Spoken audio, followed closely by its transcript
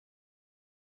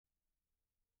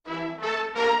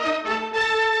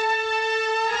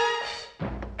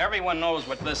everyone knows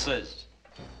what this is,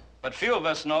 but few of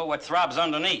us know what throbs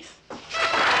underneath.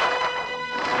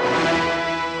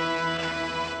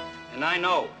 And I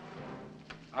know.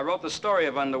 I wrote the story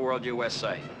of Underworld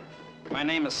USA. My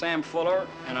name is Sam Fuller,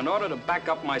 and in order to back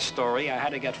up my story, I had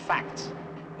to get facts.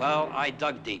 Well, I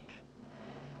dug deep,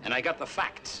 and I got the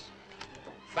facts.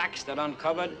 Facts that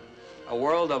uncovered a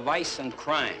world of vice and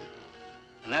crime.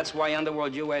 And that's why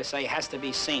Underworld USA has to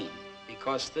be seen,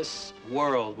 because this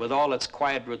world, with all its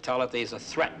quiet brutality, is a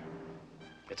threat.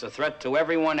 It's a threat to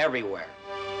everyone, everywhere.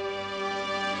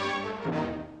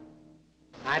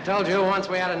 I told you once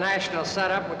we had a national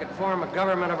setup, we could form a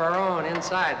government of our own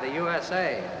inside the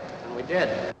U.S.A., and we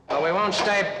did. But we won't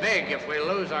stay big if we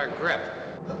lose our grip.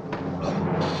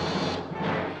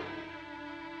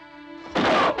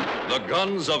 The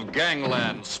guns of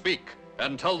gangland speak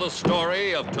and tell the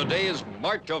story of today's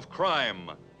march of crime.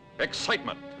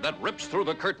 Excitement that rips through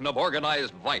the curtain of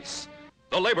organized vice.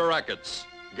 The labor rackets,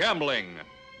 gambling,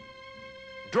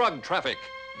 drug traffic,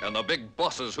 and the big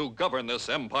bosses who govern this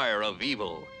empire of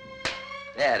evil.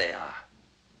 There they are.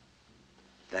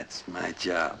 That's my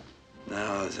job.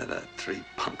 Now, those are the 3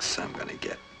 punks I'm gonna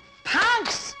get.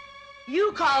 Punks?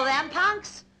 You call them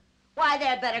punks? Why,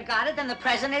 they're better got it than the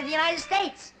President of the United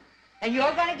States. And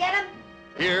you're gonna get them?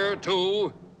 Here,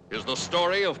 too, is the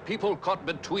story of people caught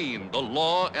between the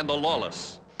law and the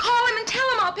lawless. Call him and tell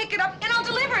him I'll pick it up and I'll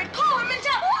deliver it. Call him and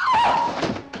tell...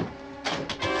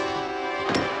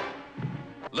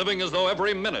 Living as though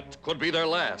every minute could be their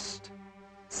last.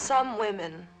 Some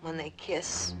women, when they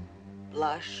kiss,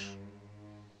 blush.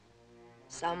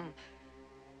 Some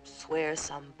swear,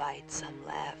 some bite, some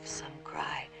laugh, some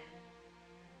cry.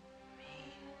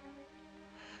 Me,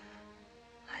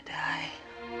 I die.